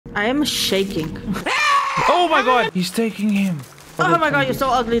I am shaking. Oh my god! He's taking him. Oh my god, you're so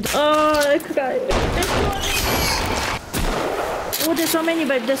ugly. Oh, I cried. Oh, there's so many,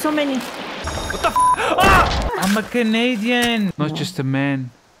 babe. There's so many. What the f? Ah! I'm a Canadian. Not just a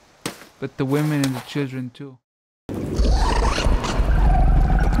man, but the women and the children too.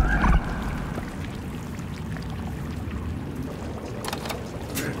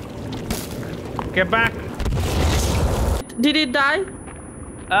 Get back. Did he die?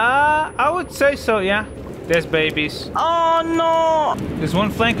 I would say so, yeah. There's babies. Oh no! There's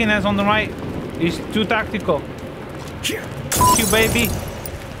one flanking us on the right. He's too tactical. F you, baby.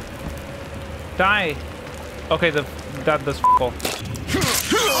 Die. Okay, that does fall.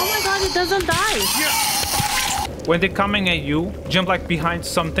 Oh my god, it doesn't die. When they're coming at you, jump like behind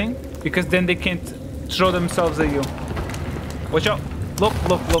something, because then they can't throw themselves at you. Watch out. Look,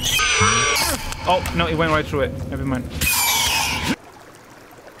 look, look. Oh, no, it went right through it. Never mind.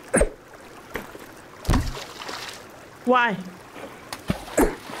 Why?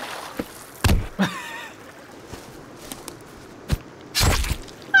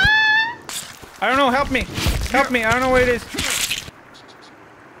 I don't know, help me. Help me, I don't know where it is.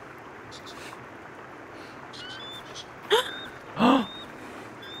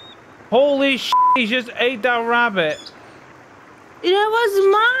 Holy sh! He just ate that rabbit. It was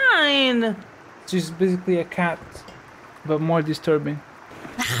mine. She's basically a cat, but more disturbing.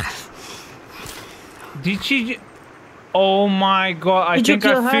 Did she? Oh my god, I think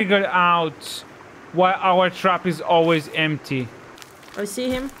I figured out why our trap is always empty. I see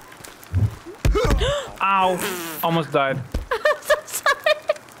him. Ow! Almost died. I'm so sorry.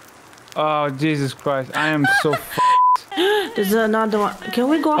 Oh, Jesus Christ. I am so There's another one. Can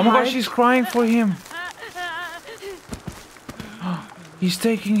we go Oh my hide? god, she's crying for him. He's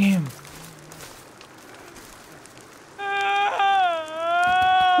taking him.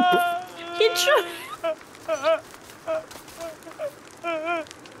 He tried.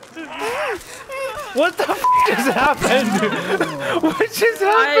 What the f just happened? What just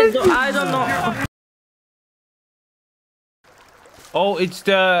happened? I don't know. Oh, it's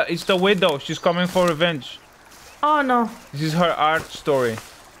the widow. She's coming for revenge. Oh no. This is her art story.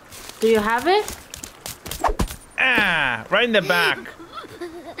 Do you have it? Ah, right in the back.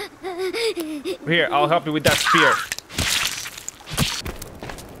 Here, I'll help you with that spear.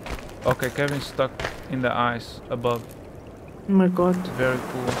 Okay, Kevin's stuck in the ice above. Oh my god. Very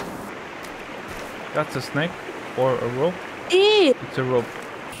cool. That's a snake or a rope? Eee! It's a rope.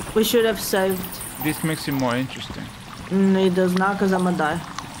 We should have saved. This makes it more interesting. It does not, because I'm gonna die.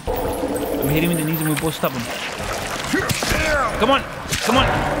 I'm hitting him in the knees and we both stab him. Come on! Come on!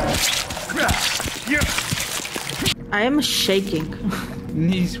 I am shaking.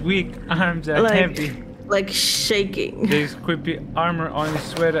 Knees weak, arms are heavy. Like shaking. There's creepy armor on his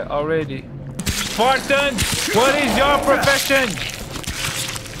sweater already. Spartan! What is your profession?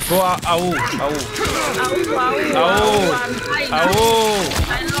 Go out. Ow. Ow.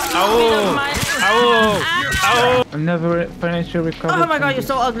 Ow. I'm never financially recovered. Oh my god, you're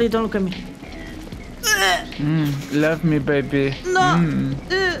so ugly. Don't look at me. Love me, baby. No.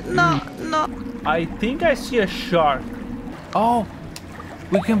 No. I think I see a shark. Oh,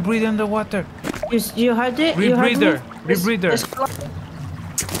 we can breathe underwater. You heard it? Rebreather. Rebreather.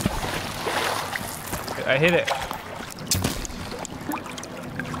 I hit it.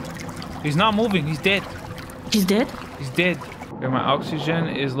 He's not moving. He's dead. He's dead? He's dead. Okay, my oxygen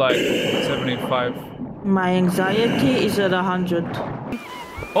is like 75. My anxiety is at 100.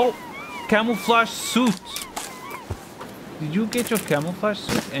 Oh, camouflage suit. Did you get your camouflage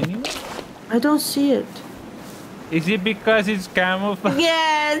suit anyway? I don't see it. Is it because it's camouflage?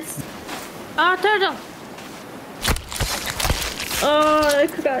 Yes! Ah, turtle! Oh, I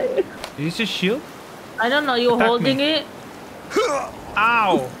cried. Is this a shield? I don't know, you're holding it?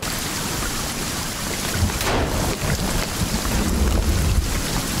 Ow!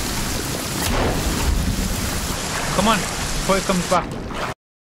 Come on, before it comes back.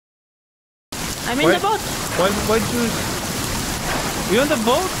 I'm in the boat. Why'd you on the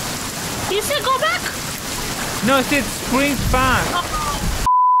boat? You said go back! No, it said springs fast. Oh,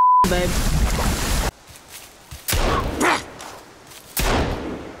 babe.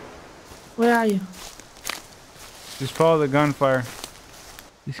 Where are you? Just follow the gunfire.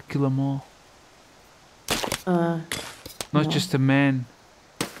 Just kill them all. Not just the men,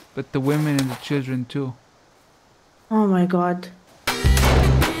 but the women and the children too. Oh my god.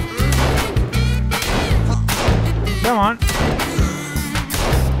 Come on.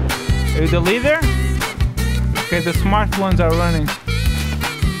 Are you the leader? Okay, the smart ones are running.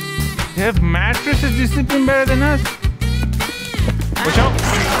 They have mattresses. They're sleeping better than us. Watch out.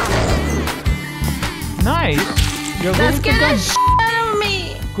 Nice. You're good That's with the gonna gun. out of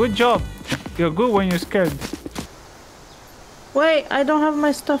me. Good job. You're good when you're scared. Wait, I don't have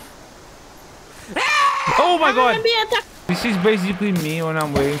my stuff. Oh my god. I'm being attacked. This is basically me when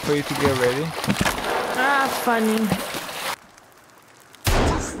I'm waiting for you to get ready. Ah, funny.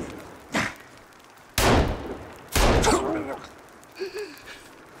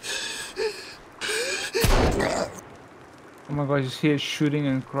 Oh my god, just hear shooting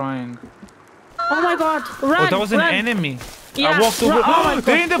and crying. Oh my god, run! Oh, that was an run. enemy. Yeah, I walked over. run. Oh my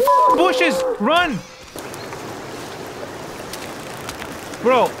They're in the bushes. Run!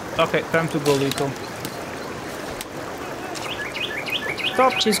 Bro. Okay, time to go, Lethal.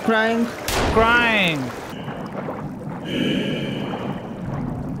 Stop She's crying. crying.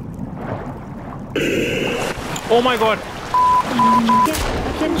 Oh my god.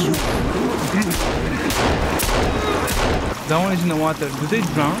 I can shoot. That one is in the water. Do they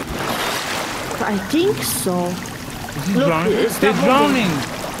drown? I think so. Is he Look, drowning? it's They're not drowning.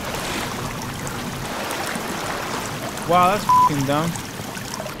 Wow, that's f***ing dumb.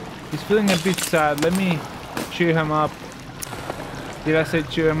 He's feeling a bit sad. Let me cheer him up. Did I say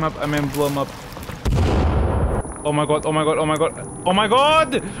cheer him up? I meant blow him up. Oh my god, oh my god, oh my god. Oh my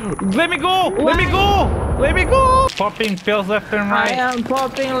god! Let me go! Let me go! Let me go! Popping pills left and right. I am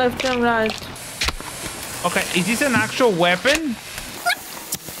popping left and right. Okay, is this an actual weapon?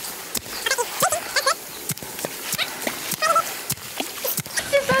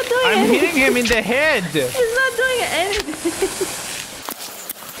 He's not doing I'm anything. hitting him in the head. He's not doing anything.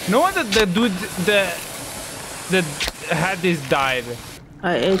 No wonder the dude that had this died.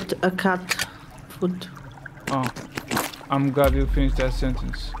 I ate a cat food. Oh, I'm glad you finished that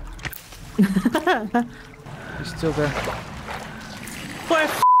sentence. He's still there. For a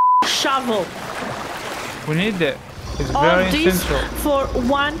shovel. We need it. It's All very this essential. for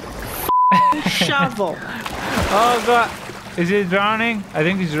one shovel. Oh god, is he drowning? I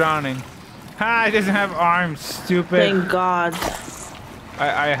think he's drowning. Ha! He doesn't have arms. Stupid. Thank God.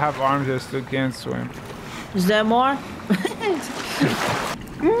 I have arms that still can't swim. Is there more?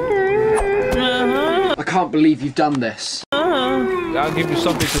 I can't believe you've done this. I'll give you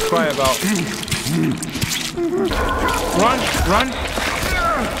something to cry about. Run! Run!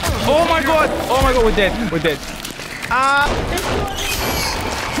 Oh my god! Oh my god, we're dead. We're dead. Ah!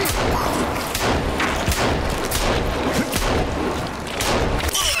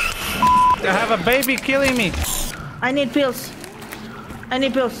 I have a baby killing me. I need pills. I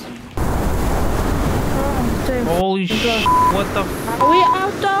need pills. Oh, thank Holy God. shit! What the f? Are we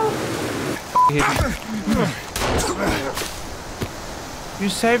out though? You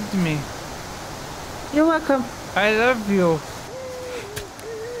saved me. You're welcome. I love you.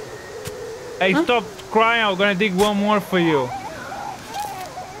 Hey, stop crying. I'm gonna dig one more for you.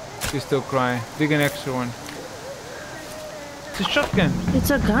 She's still crying. Dig an extra one. It's a shotgun. It's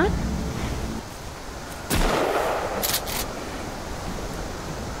a gun?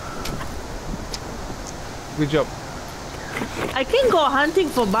 Good job. I can go hunting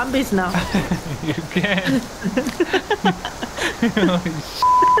for Bambies now. You can. Holy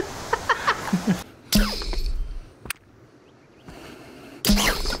shit.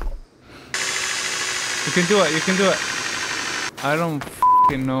 You can do it. You can do it. I don't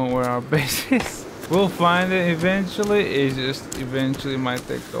f***ing know where our base is. We'll find it eventually. It just eventually might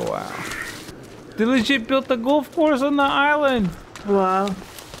take a while. They legit built a golf course on the island. Wow.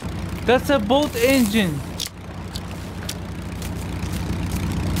 That's a boat engine.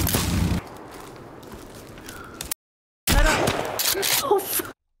 Oh,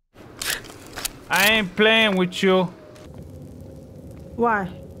 f I ain't playing with you. Why?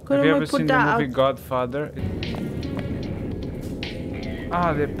 Have Couldn't you we ever put seen the that movie out? Godfather?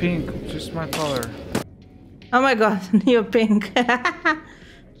 Ah, they're pink. Just my color. Oh my God, you're pink.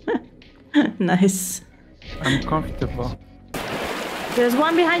 Nice. I'm comfortable. There's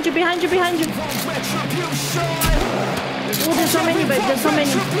one behind you, behind you, behind you. Oh, there's so many, babe. There's so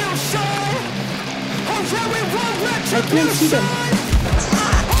many. I can't see them.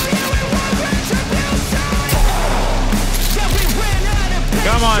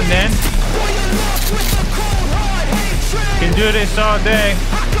 Come on, then. Can do this all day.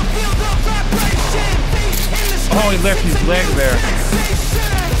 Oh, he left his leg there.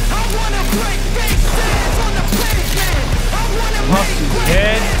 Lost his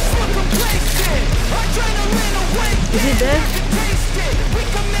head. Is he dead?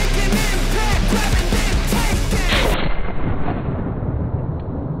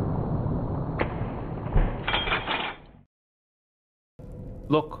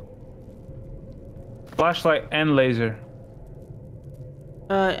 Look. Flashlight and laser.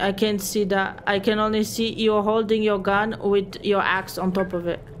 I can't see that. I can only see you're holding your gun with your axe on top of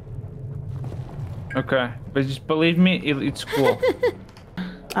it. Okay, but just believe me, it's cool.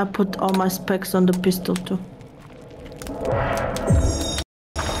 I put all my specs on the pistol too. What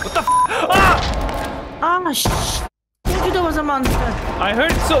the f? Ah! Ah, shh! Told you there was a monster. I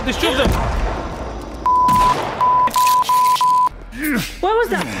heard so. They shoot them. Where was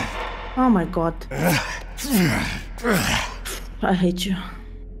that? Oh my god. I hate you.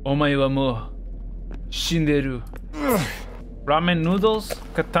 Omae wa mo shinderu. Ramen noodles,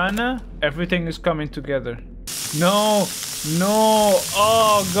 katana, everything is coming together. No, no,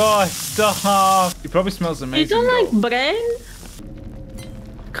 oh god, stop. It probably smells amazing. You don't like brain?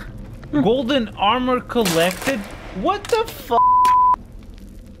 Golden armor collected? What the f?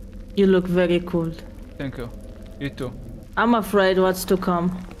 You look very cool. Thank you. You too. I'm afraid what's to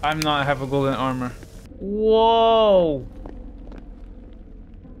come. I'm not have a golden armor. Whoa.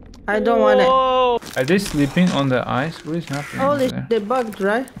 I don't want it. Are they sleeping on the ice? What is happening? Holy there? they bugged,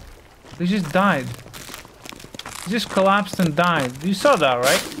 right? They just died. They just collapsed and died. You saw that,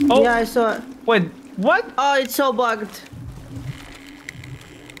 right? Oh, Yeah, I saw it. wait, what? Oh, it's so bugged.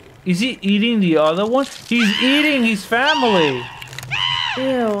 Is he eating the other one? He's eating his family.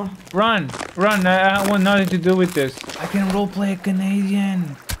 Ew. Run, run. I want nothing to do with this. I can roleplay a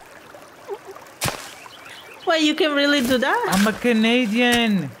Canadian. Wait, you can really do that? I'm a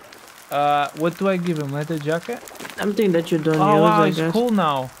Canadian. What do I give him? Leather jacket? Something that you don't use, Oh wow, I it's guess. cool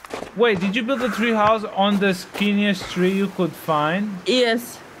now. Wait, did you build a tree house on the skinniest tree you could find?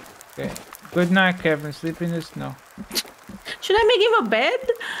 Yes. Okay. Good night, Kevin. Sleep in the snow. Should I make him a bed?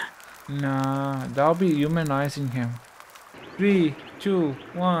 Nah, that'll be humanizing him. 3, 2,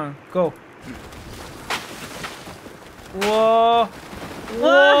 1, go. Whoa!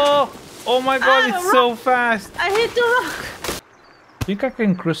 Whoa! Oh my god, it's so fast! I hit the rock. Think I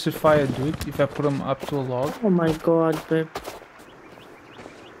can crucify a dude if I put him up to a log? Oh my god, babe.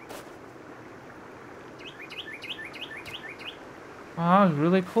 Wow, it's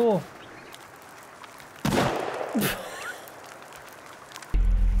really cool.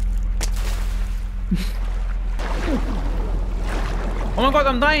 Oh my god,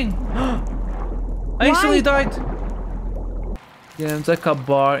 I'm dying! I instantly died! Yeah, it's like a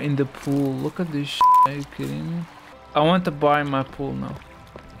bar in the pool. Look at this shit. Are you kidding me? I want a bar in my pool now.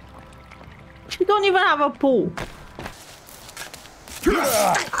 You don't even have a pool.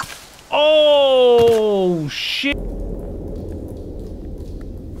 Oh shit!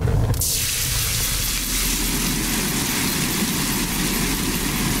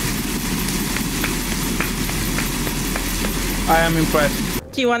 I am impressed.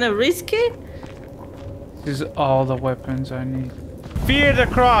 Do you want to risk it? This is all the weapons I need. Fear the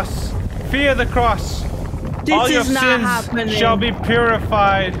cross! Fear the cross! This all your is not sins happening. shall be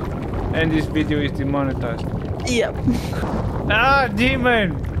purified. And this video is demonetized. Yep. Ah,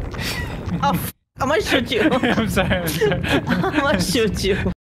 demon! Oh, I'm gonna shoot you. I'm sorry. I'm gonna shoot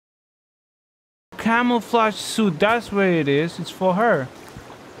you. Camouflage suit, that's where it is. It's for her.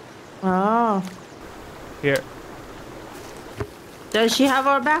 Oh. Here. Does she have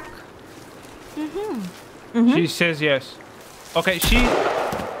our back? She says yes. Okay, she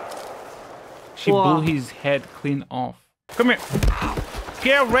Whoa. blew his head clean off. Come here.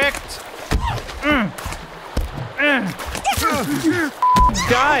 Get wrecked.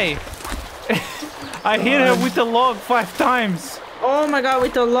 Die. I hit her with a log 5 times. Oh my god,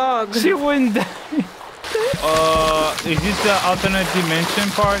 with a log. She wouldn't die. Is this the alternate dimension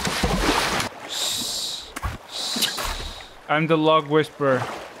part? I'm the log whisperer.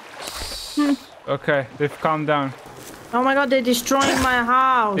 Okay, they've calmed down. Oh my god, they're destroying my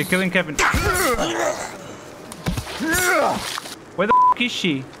house. They're killing Kevin. Where the f is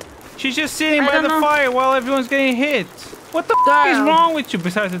she? She's just sitting by the fire while everyone's getting hit. What the f is wrong with you?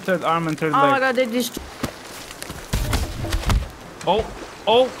 Besides the third arm and third leg. Oh my god, they destroy. Oh,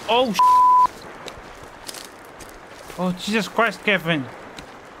 oh, Jesus Christ, Kevin.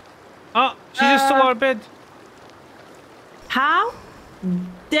 Oh, she just stole our bed. How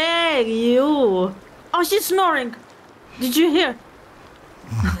dare you? Oh, she's snoring. Did you hear?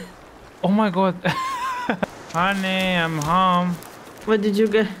 Oh my god. Honey, I'm home. What did you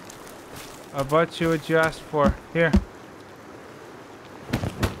get? I bought you what you asked for. Here.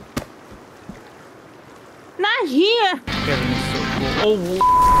 Not here. Kevin is so cool.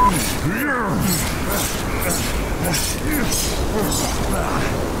 Oh.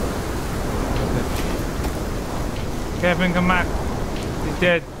 Kevin, come back. He's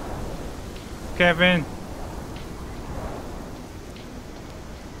dead. Kevin.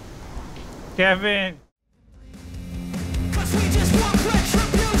 Kevin.